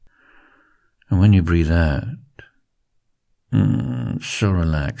when you breathe out, so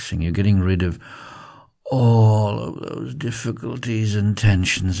relaxing. You're getting rid of all of those difficulties and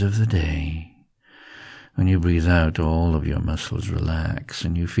tensions of the day. When you breathe out, all of your muscles relax,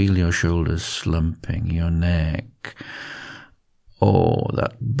 and you feel your shoulders slumping, your neck,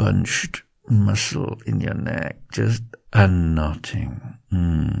 that bunched muscle in your neck just unknotting.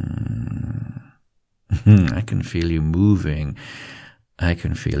 I can feel you moving. I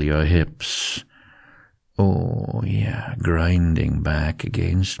can feel your hips, grinding back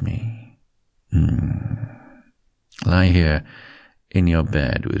against me. Lie here in your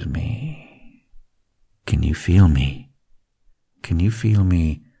bed with me. Can you feel me? Can you feel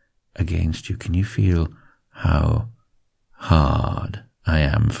me against you? Can you feel how hard I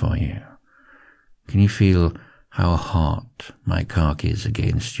am for you? Can you feel how hot my cock is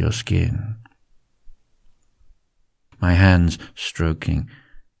against your skin? My hands stroking,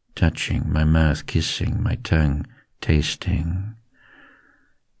 touching, my mouth kissing, my tongue tasting.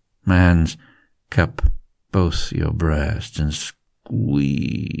 My hands cup both your breasts and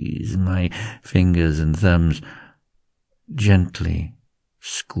squeeze, my fingers and thumbs gently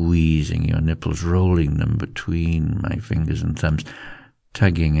squeezing your nipples, rolling them between my fingers and thumbs,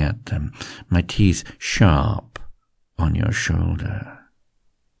 tugging at them, my teeth sharp on your shoulder,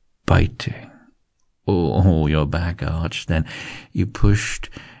 biting. Your back arched, then you pushed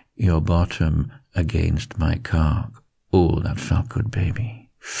your bottom against my cock. That felt good, baby.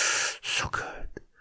 So good.